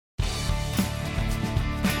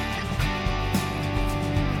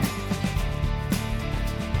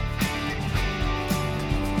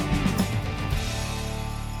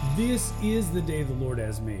This is the day the Lord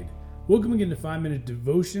has made. Welcome again to 5-Minute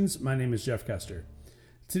Devotions. My name is Jeff Custer.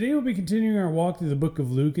 Today we'll be continuing our walk through the book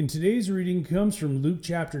of Luke, and today's reading comes from Luke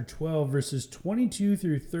chapter 12, verses 22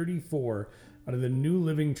 through 34 out of the New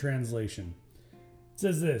Living Translation. It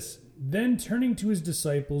says this, "Then turning to his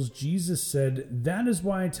disciples, Jesus said, 'That is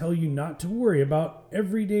why I tell you not to worry about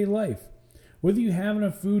everyday life, whether you have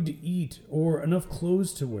enough food to eat or enough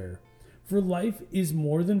clothes to wear. For life is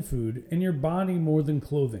more than food, and your body more than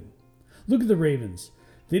clothing. Look at the ravens.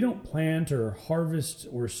 They don't plant or harvest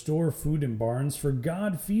or store food in barns, for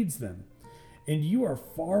God feeds them. And you are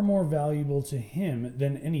far more valuable to Him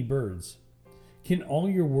than any birds. Can all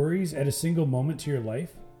your worries add a single moment to your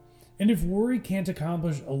life? And if worry can't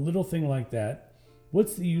accomplish a little thing like that,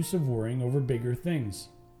 what's the use of worrying over bigger things?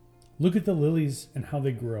 Look at the lilies and how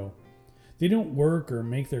they grow. They don't work or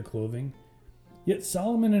make their clothing. Yet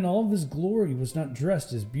Solomon in all of his glory was not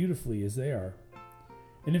dressed as beautifully as they are.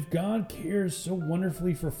 And if God cares so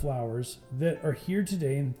wonderfully for flowers that are here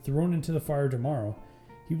today and thrown into the fire tomorrow,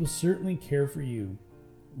 He will certainly care for you.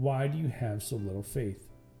 Why do you have so little faith?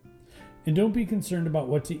 And don't be concerned about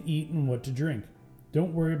what to eat and what to drink.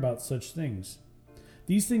 Don't worry about such things.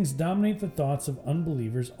 These things dominate the thoughts of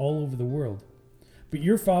unbelievers all over the world. But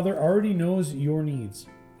your Father already knows your needs.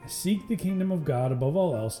 Seek the kingdom of God above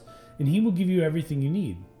all else, and He will give you everything you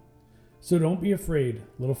need. So don't be afraid,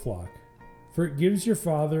 little flock, for it gives your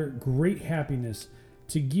Father great happiness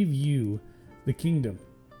to give you the kingdom.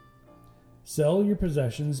 Sell your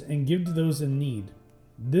possessions and give to those in need.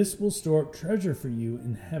 This will store up treasure for you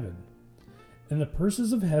in heaven. And the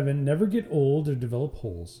purses of heaven never get old or develop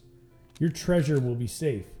holes. Your treasure will be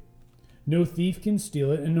safe. No thief can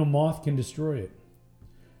steal it, and no moth can destroy it.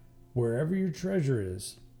 Wherever your treasure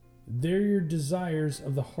is, there your desires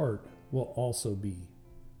of the heart will also be."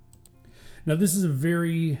 Now, this is a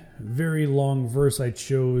very, very long verse I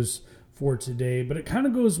chose for today, but it kind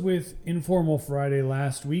of goes with Informal Friday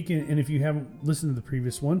last week. And if you haven't listened to the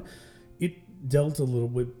previous one, it dealt a little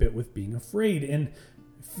bit with being afraid. And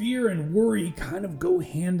fear and worry kind of go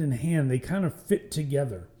hand in hand. They kind of fit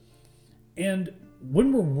together. And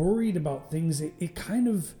when we're worried about things, it kind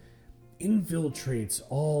of infiltrates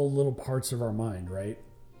all little parts of our mind, right?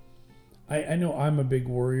 I know I'm a big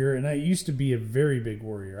worrier, and I used to be a very big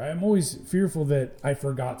worrier. I'm always fearful that I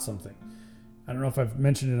forgot something. I don't know if I've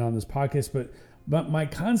mentioned it on this podcast, but my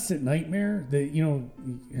constant nightmare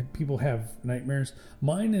that, people have nightmares.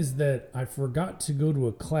 Mine is that I forgot to go to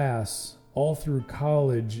a class all through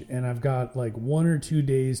college, and I've got like 1 or 2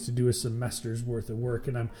 days to do a semester's worth of work,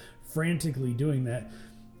 and I'm frantically doing that.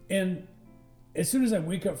 And as soon as I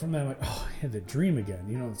wake up from that, I'm like, oh, I had that dream again.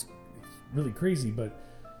 It's really crazy, but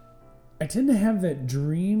I tend to have that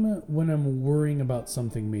dream when I'm worrying about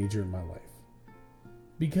something major in my life.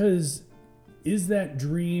 Because is that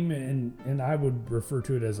dream, and I would refer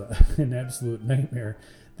to it as an absolute nightmare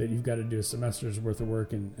that you've got to do a semester's worth of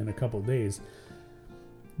work in a couple of days.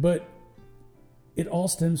 But it all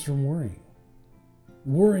stems from worrying.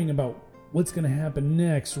 Worrying about what's going to happen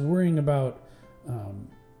next, worrying about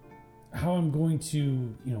how I'm going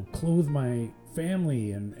to, clothe my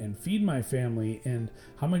family and feed my family, and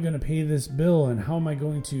how am I going to pay this bill, and how am I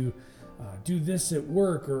going to do this at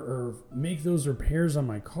work, or make those repairs on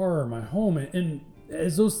my car or my home. And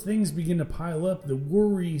as those things begin to pile up, the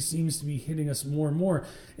worry seems to be hitting us more and more.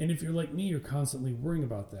 And if you're like me, you're constantly worrying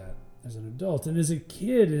about that as an adult. And as a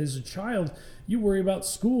kid, as a child, you worry about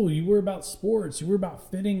school, you worry about sports, you worry about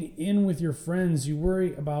fitting in with your friends, you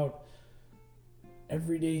worry about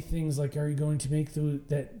everyday things like, are you going to make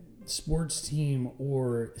that sports team,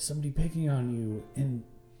 or somebody picking on you? And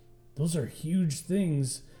those are huge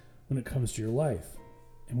things when it comes to your life,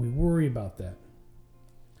 and we worry about that.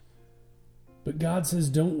 But God says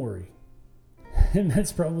don't worry. And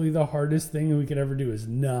that's probably the hardest thing that we could ever do, is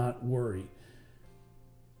not worry.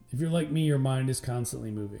 If you're like me, your mind is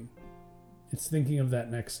constantly moving. It's thinking of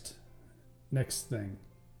that next thing.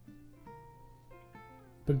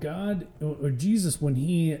 But God, or Jesus, when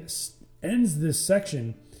He ends this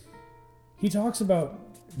section, He talks about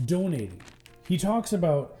donating. He talks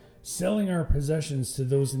about selling our possessions to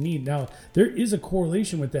those in need. Now, there is a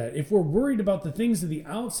correlation with that. If we're worried about the things of the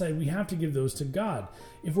outside, we have to give those to God.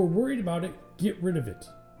 If we're worried about it, get rid of it.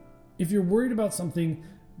 If you're worried about something,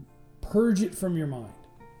 purge it from your mind.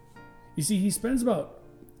 You see, He spends about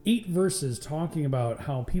 8 verses talking about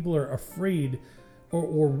how people are afraid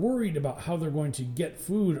or worried about how they're going to get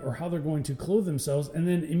food or how they're going to clothe themselves. And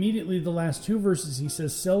then immediately the last 2 verses, He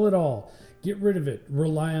says, sell it all, get rid of it,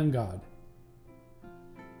 rely on God.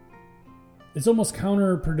 It's almost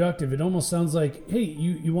counterproductive. It almost sounds like, hey,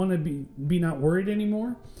 you want to be not worried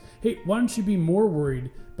anymore? Hey, why don't you be more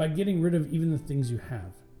worried by getting rid of even the things you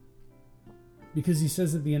have? Because he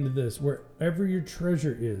says at the end of this, wherever your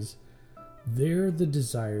treasure is, there the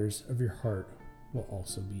desires of your heart will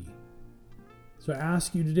also be. So I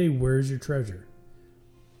ask you today, where's your treasure?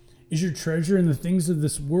 Is your treasure in the things of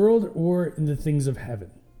this world or in the things of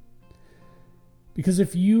heaven? Because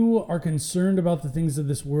if you are concerned about the things of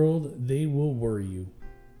this world, they will worry you.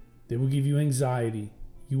 They will give you anxiety.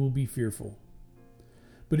 You will be fearful.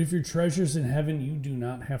 But if your treasure's in heaven, you do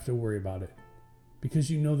not have to worry about it, because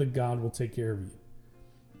you know that God will take care of you.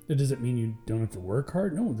 That doesn't mean you don't have to work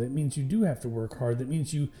hard. No, that means you do have to work hard. That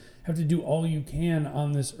means you have to do all you can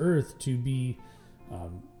on this earth to be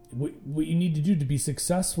what you need to do to be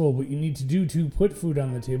successful, what you need to do to put food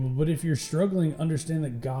on the table. But if you're struggling, understand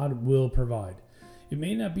that God will provide. It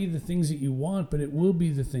may not be the things that you want, but it will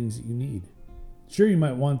be the things that you need. Sure, you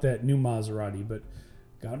might want that new Maserati, but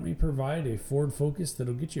God may provide a Ford Focus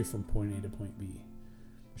that'll get you from point A to point B.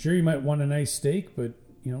 Sure, you might want a nice steak, but,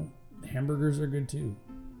 hamburgers are good too.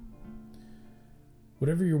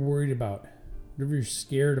 Whatever you're worried about, whatever you're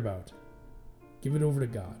scared about, give it over to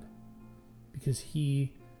God, because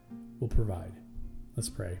He will provide. Let's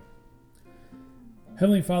pray.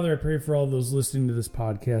 Heavenly Father, I pray for all those listening to this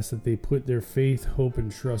podcast that they put their faith, hope,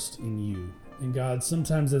 and trust in You. And God,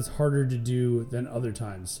 sometimes that's harder to do than other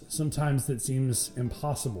times. Sometimes that seems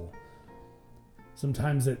impossible.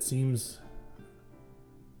 Sometimes that seems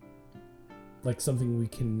like something we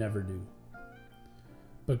can never do.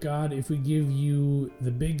 But God, if we give You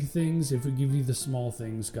the big things, if we give You the small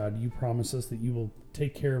things, God, You promise us that You will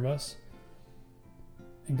take care of us.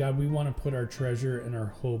 And God, we want to put our treasure and our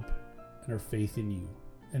hope and our faith in You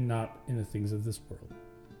and not in the things of this world.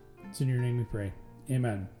 It's in Your name we pray.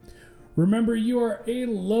 Amen. Remember, you are a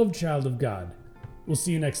loved child of God. We'll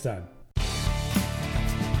see you next time.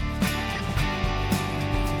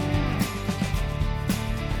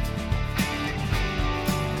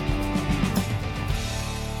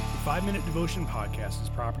 5-Minute Devotion Podcast is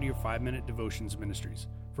property of 5-Minute Devotions Ministries.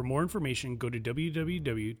 For more information, go to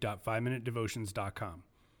www.5minutedevotions.com.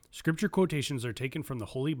 Scripture quotations are taken from the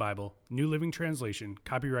Holy Bible, New Living Translation,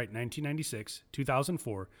 copyright 1996,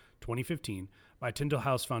 2004, 2015, by Tyndale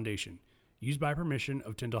House Foundation. Used by permission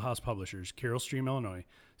of Tyndale House Publishers, Carroll Stream, Illinois,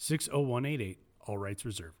 60188, all rights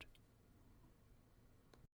reserved.